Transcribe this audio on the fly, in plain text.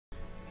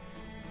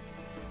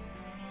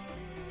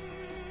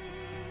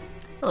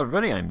Hello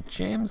everybody, I'm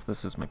James.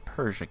 This is my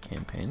Persia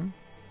campaign.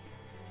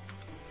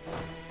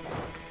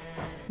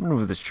 I'm gonna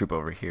move this troop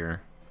over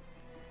here.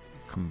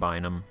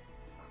 Combine them.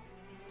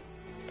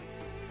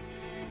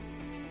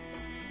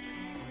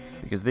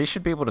 Because they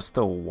should be able to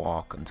still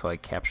walk until I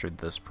captured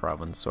this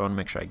province, so I want to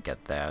make sure I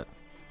get that.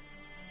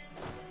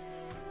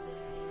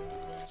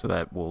 So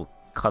that will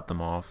cut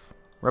them off.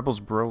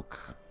 Rebels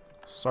broke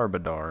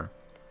Sarbadar.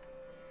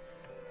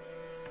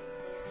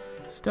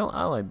 Still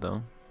allied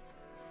though.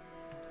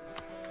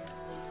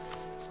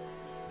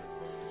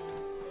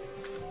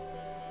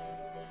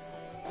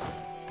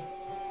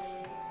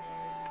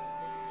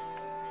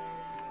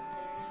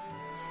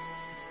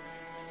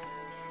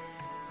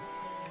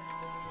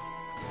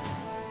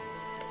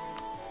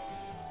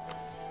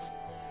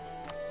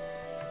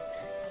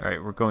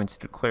 Alright, we're going to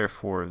declare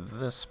for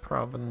this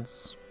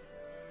province.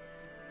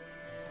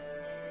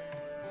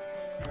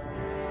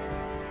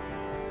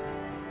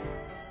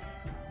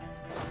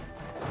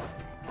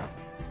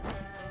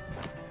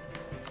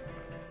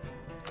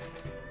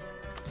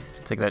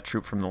 Take that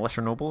troop from the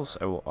lesser nobles.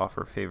 I will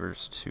offer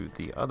favors to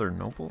the other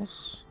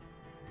nobles.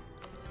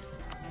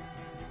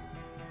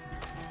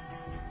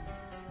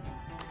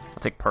 I'll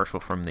take partial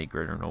from the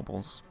greater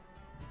nobles.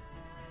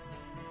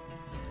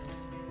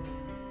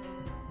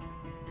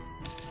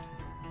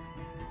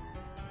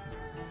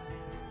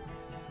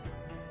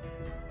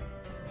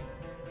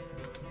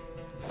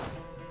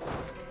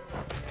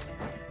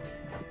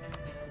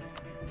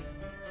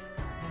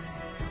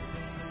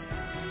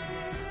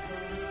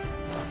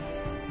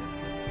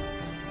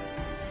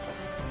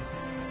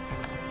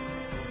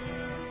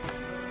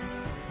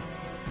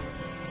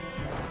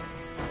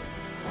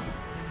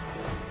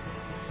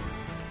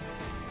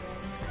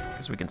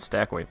 We can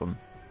stack wipe them.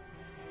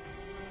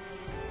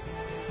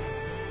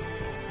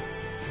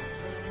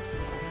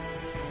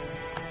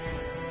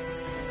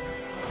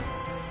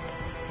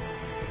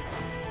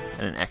 I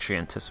didn't actually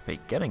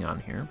anticipate getting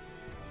on here.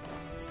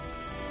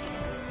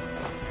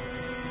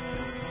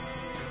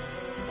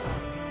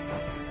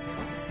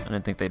 I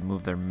didn't think they'd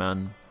move their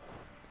men.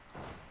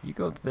 You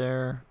go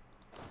there.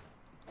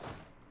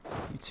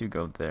 You two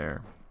go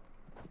there.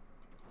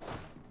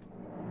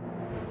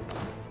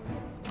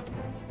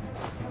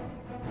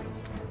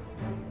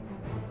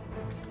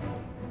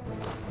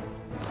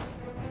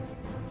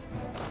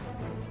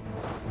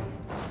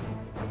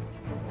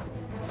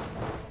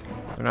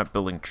 They're not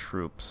building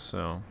troops,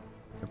 so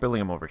they're building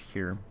them over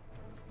here.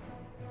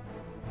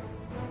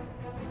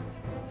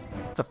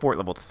 It's a fort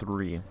level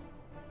 3.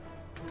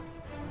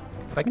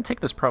 If I can take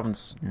this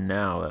province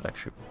now, that'd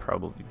actually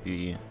probably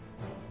be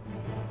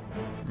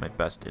in my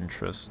best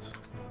interest.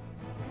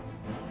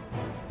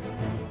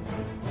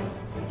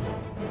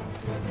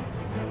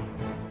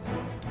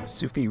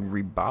 Sufi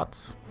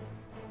Ribat.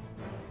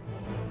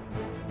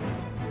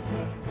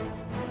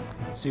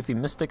 Sufi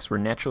mystics were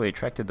naturally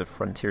attracted to the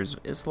frontiers of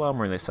Islam,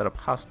 where they set up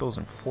hostels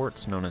and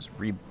forts known as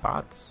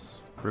ribats.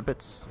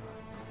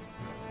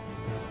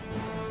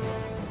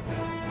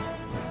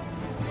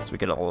 So we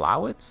could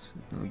allow it.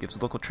 It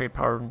gives local trade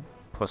power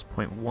plus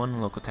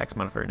 0.1, local tax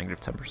modifier negative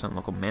 10%,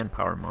 local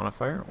manpower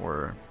modifier,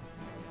 or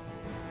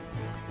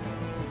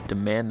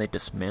demand they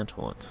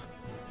dismantle it.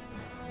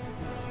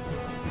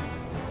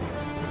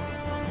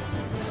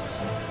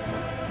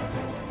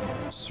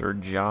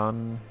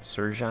 Serjan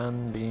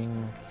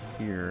being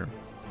here.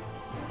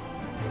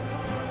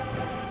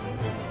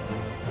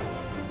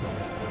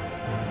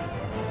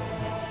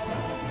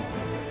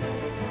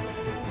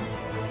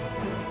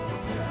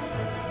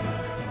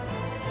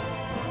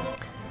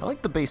 I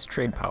like the base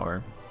trade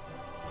power.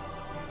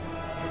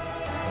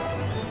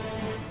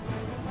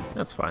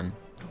 That's fine.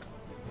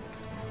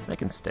 They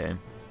can stay.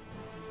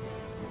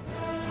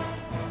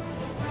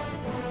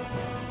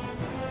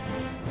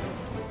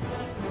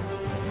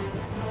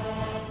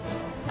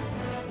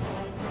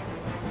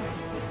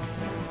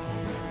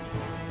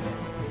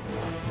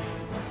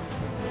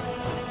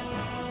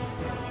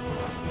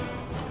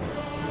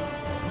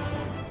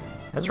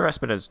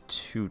 Zoroastrianism has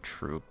 2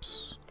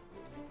 troops.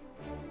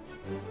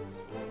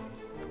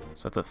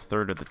 So that's a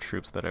third of the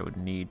troops that I would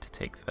need to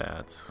take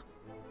that.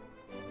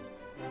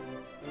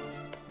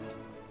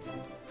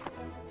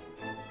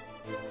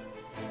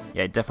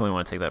 Yeah, I definitely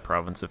want to take that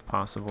province if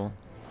possible.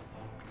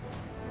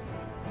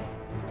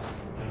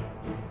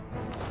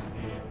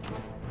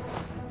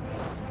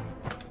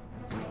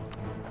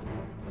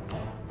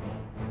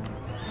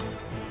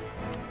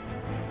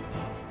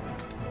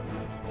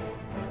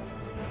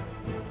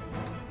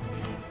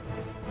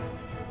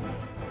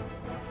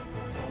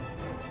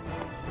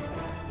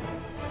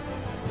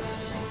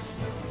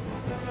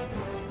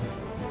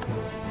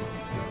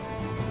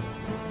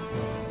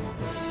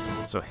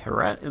 So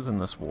Herat is in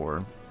this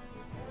war,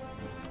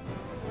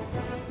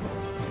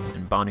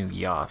 and Banu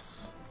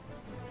Yas.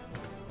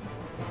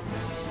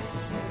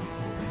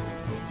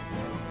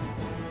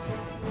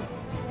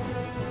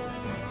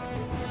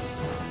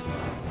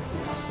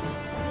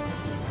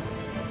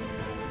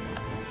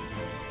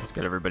 Let's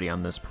get everybody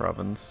on this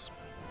province.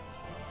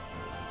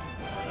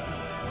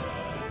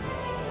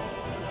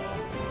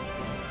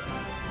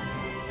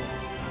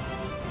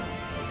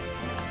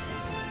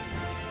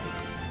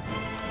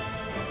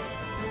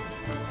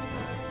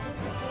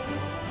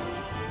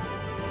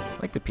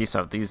 like to piece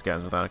out these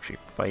guys without actually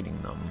fighting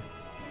them.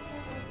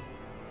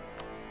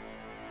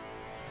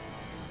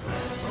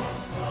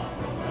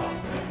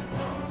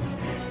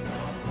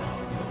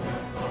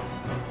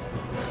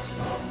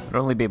 I'd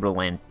only be able to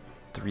land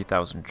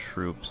 3,000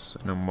 troops.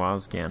 I know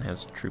Mazgan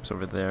has troops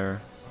over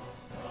there.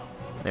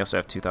 They also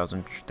have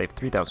 2,000. They have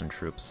 3,000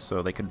 troops,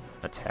 so they could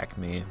attack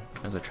me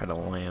as I try to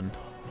land.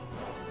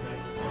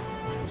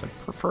 So I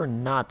prefer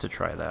not to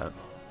try that.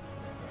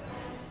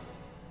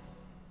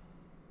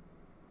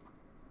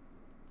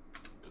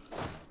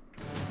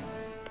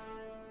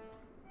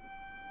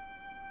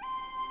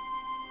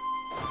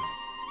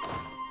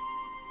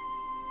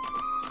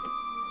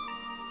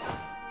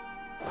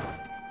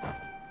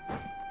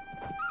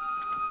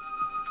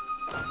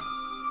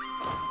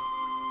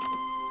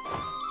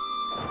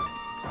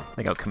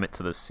 I think I'll commit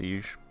to this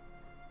siege.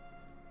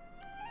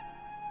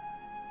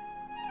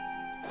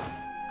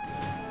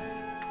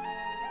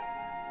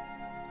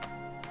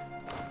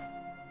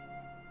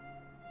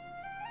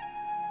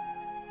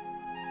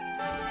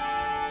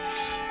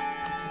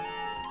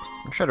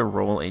 I'm trying to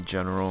roll a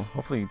general.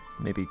 Hopefully,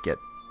 maybe get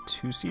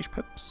 2 siege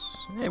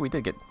pips. Yeah, we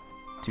did get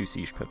 2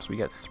 siege pips. We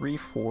got 3,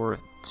 4,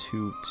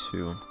 2,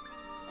 2.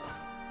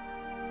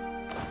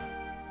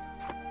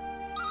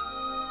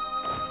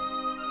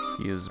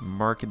 He is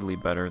markedly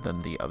better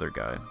than the other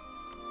guy.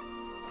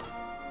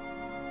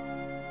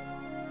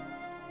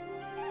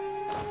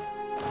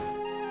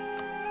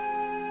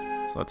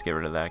 So let's get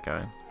rid of that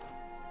guy.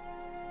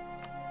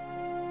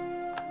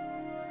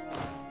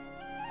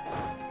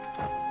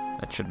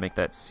 That should make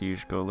that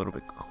siege go a little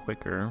bit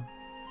quicker.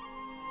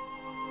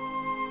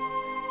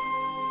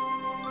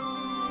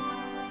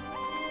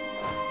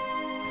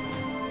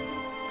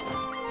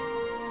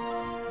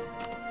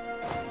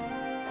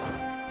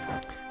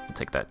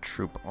 Take that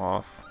troop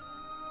off.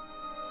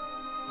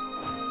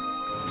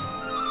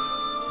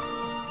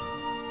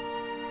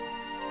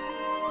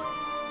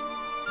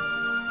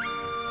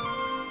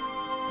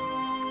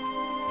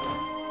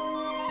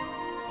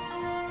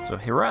 So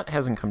Herat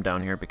hasn't come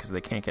down here because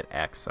they can't get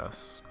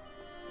access.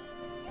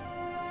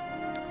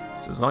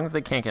 So as long as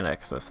they can't get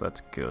access,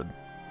 that's good.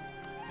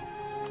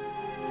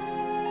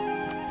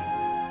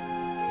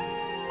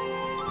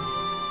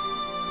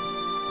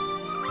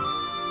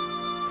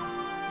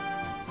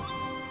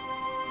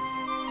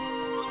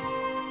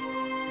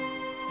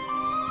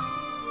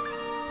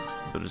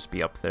 They'll just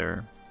be up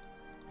there.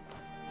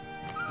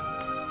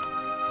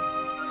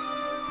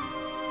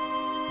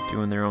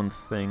 Doing their own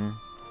thing.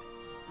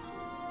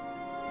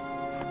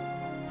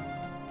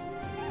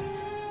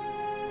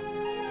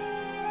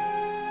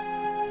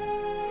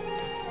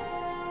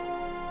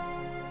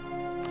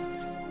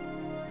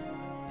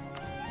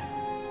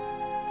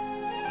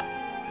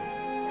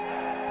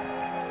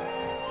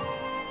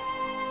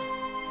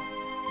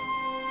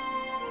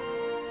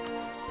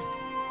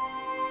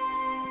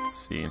 Let's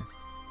see.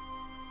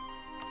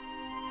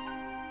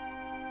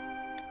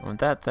 I want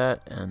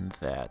that, and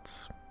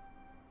that.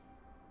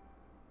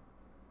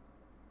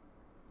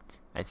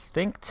 I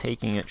think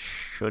taking it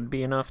should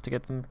be enough to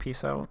get them to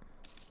peace out.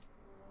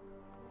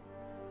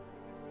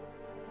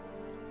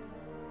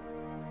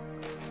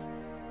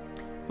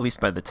 At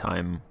least by the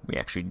time we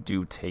actually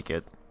do take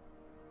it.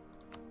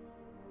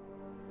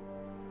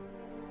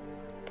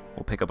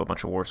 We'll pick up a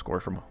bunch of war score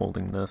from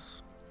holding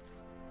this.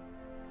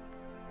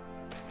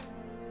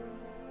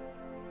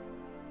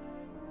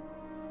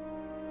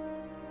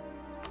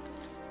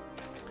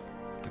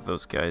 Give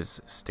those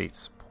guys state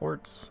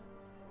support.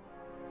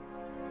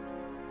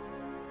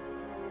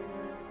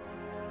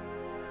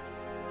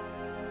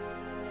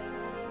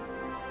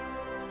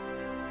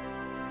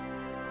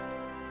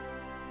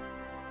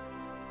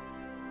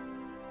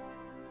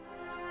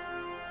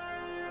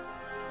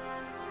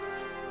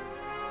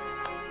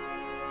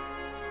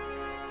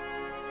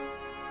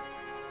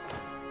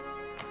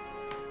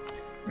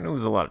 We're gonna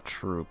lose a lot of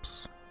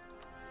troops.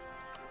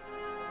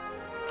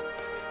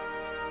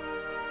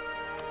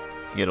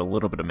 You get a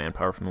little bit of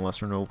manpower from the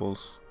lesser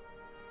nobles.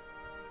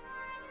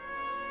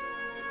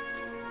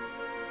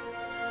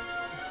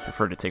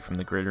 Prefer to take from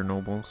the greater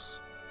nobles.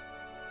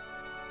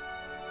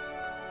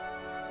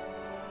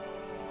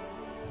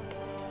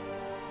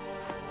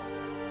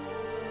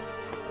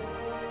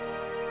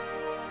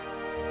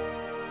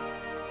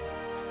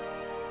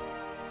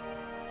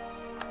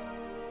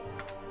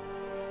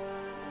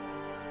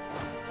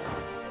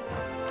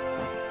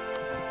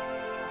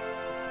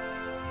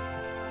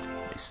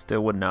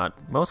 Still would not,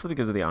 mostly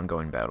because of the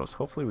ongoing battles.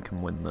 Hopefully we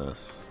can win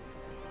this.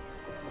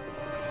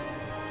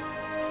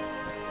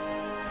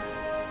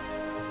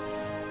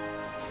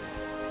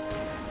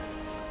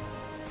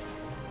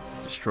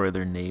 Destroy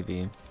their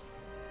navy.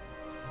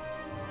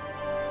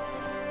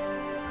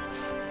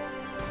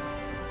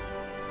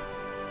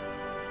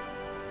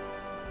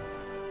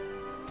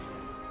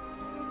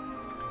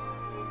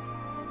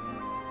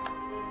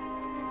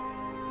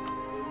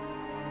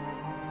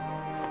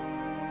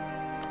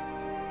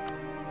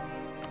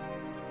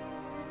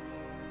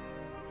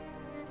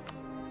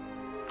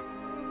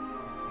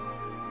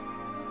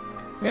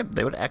 Yep,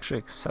 they would actually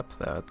accept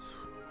that.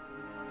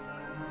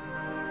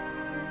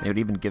 They would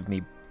even give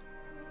me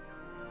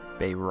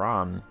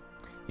Bayran.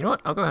 You know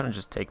what? I'll go ahead and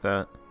just take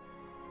that.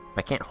 If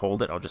I can't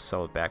hold it, I'll just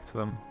sell it back to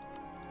them.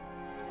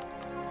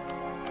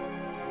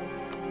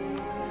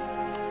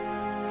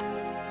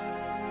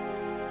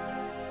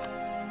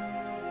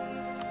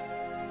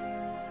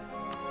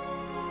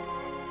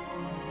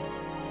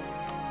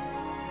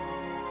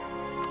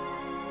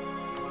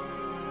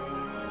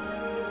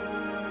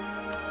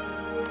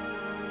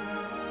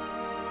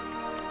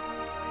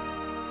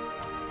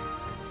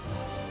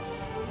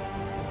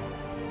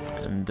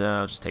 And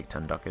I'll just take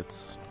 10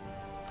 ducats.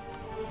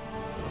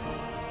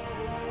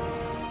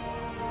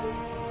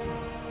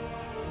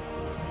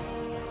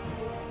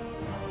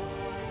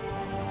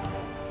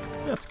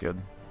 That's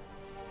good.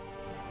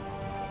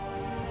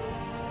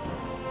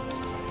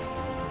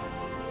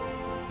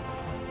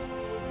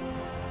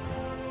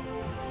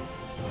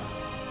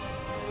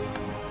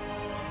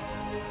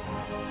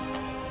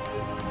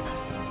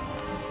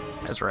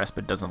 As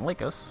Raspid doesn't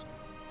like us,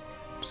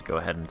 just go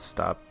ahead and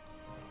stop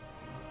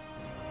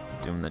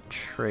doing the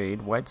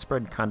trade.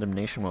 Widespread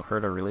condemnation will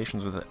hurt our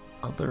relations with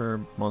other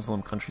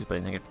Muslim countries by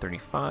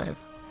 -35.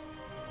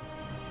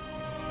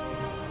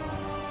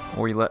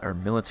 Or you let our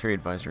military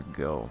advisor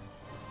go.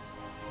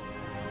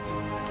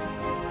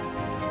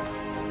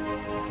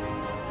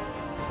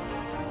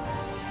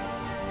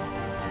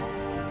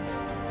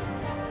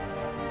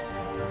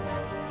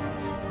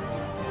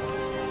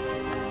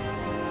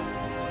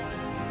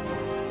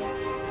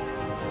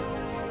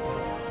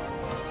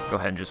 Go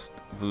ahead and just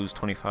lose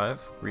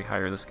 25,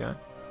 rehire this guy.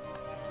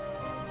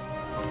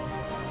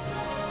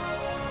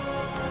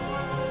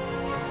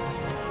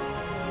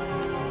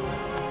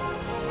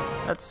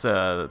 That's,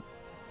 that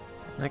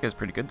guy's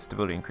pretty good.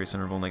 Stability increase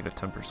interval,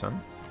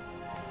 -10%.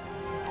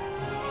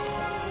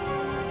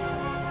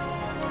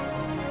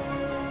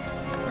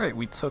 Alright,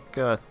 we took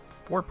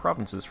 4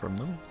 provinces from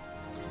them.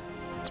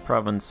 This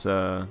province, we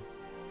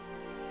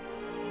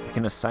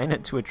can assign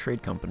it to a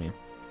trade company.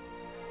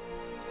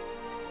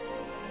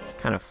 It's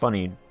kind of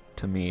funny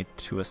to me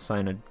to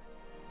assign a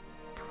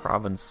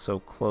province so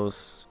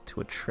close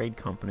to a trade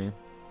company.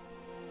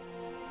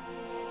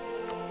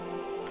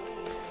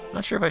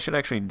 Not sure if I should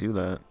actually do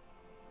that.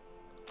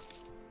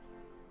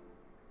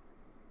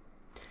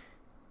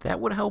 That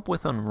would help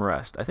with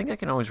unrest. I think I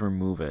can always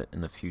remove it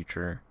in the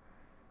future.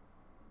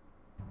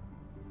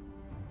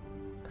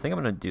 I think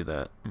I'm going to do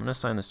that. I'm going to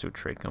assign this to a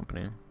trade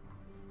company.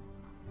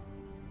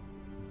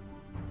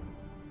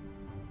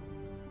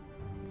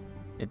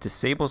 It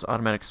disables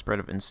automatic spread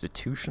of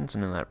institutions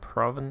into that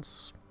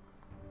province.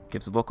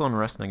 Gives local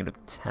unrest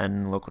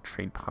 -10, local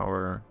trade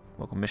power,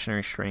 local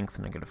missionary strength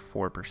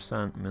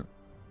 -4%,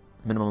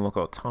 minimum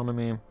local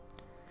autonomy.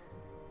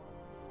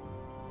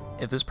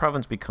 If this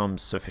province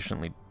becomes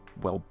sufficiently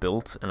well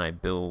built and I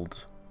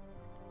build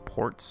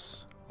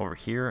ports over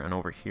here and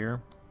over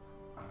here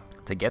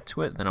to get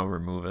to it, then I'll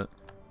remove it.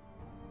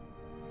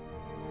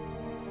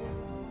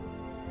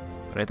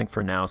 But I think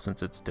for now,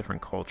 since it's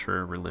different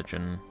culture,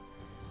 religion,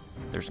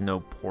 there's no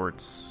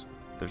ports,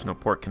 there's no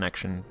port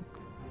connection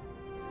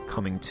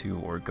coming to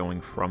or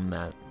going from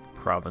that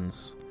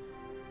province,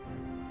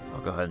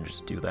 I'll go ahead and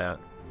just do that.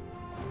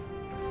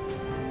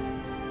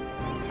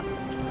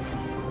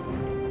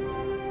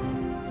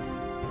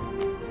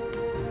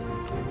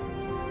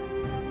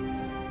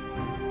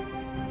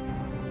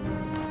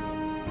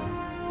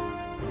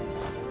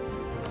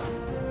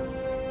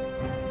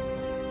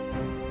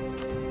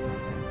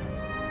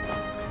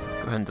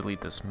 Go ahead and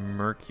delete this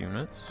merc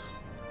unit.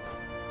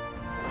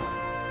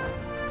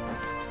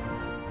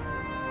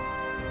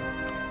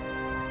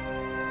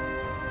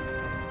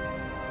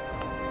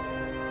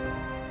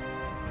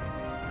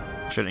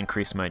 Should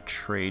increase my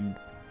trade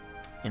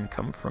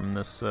income from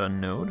this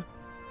node,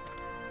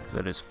 because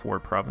that is 4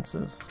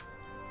 provinces.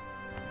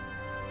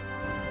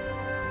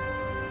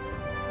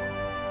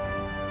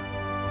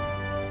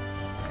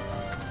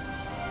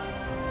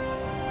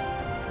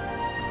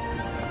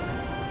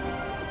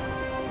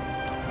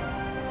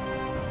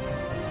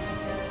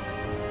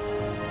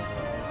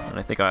 And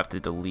I think I'll have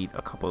to delete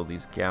a couple of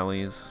these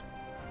galleys.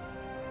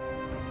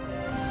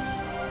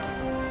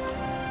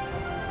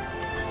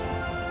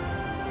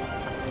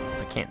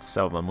 Can't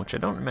sell them, which I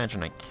don't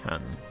imagine I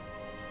can.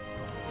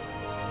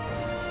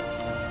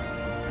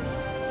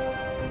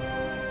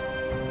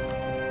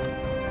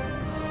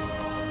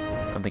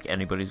 I don't think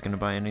anybody's gonna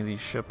buy any of these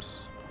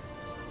ships.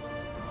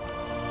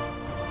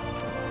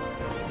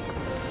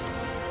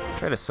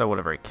 Try to sell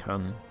whatever I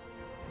can.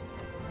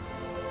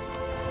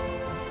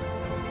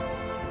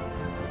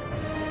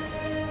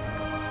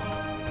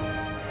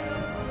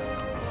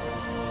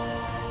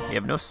 We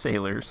have no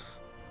sailors.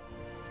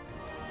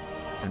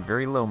 And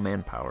very low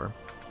manpower.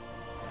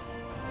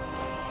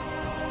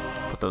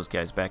 Put those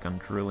guys back on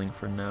drilling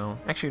for now.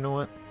 Actually, you know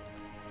what?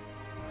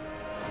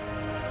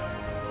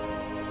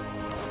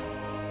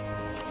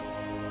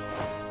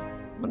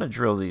 I'm gonna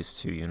drill these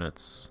 2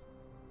 units.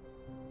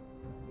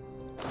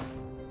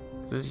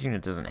 Because this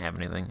unit doesn't have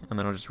anything, and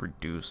then I'll just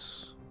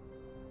reduce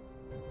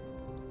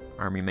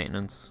army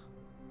maintenance.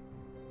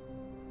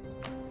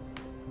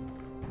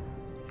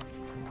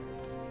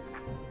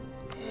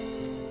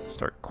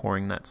 start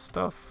coring that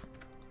stuff.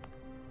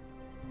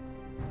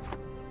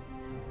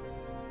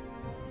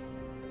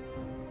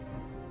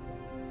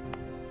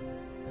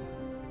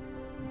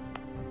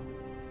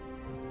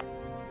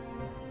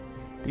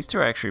 These two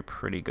are actually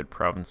pretty good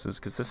provinces,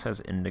 because this has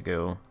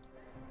indigo,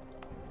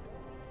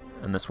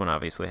 and this one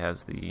obviously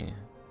has the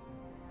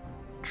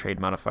trade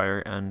modifier,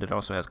 and it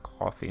also has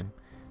coffee.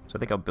 So I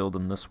think I'll build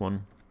in this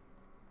one.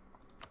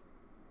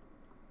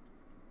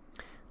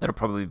 That'll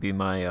probably be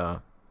my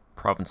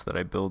province that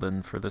I build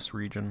in for this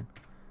region.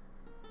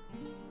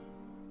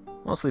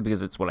 Mostly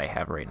because it's what I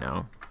have right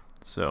now.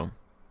 So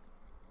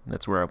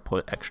that's where I'll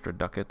put extra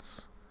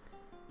ducats.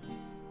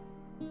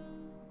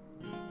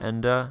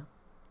 And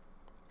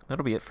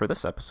that'll be it for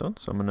this episode.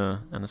 So I'm going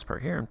to end this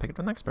part here and pick up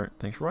the next part.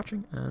 Thanks for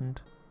watching,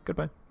 and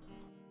goodbye.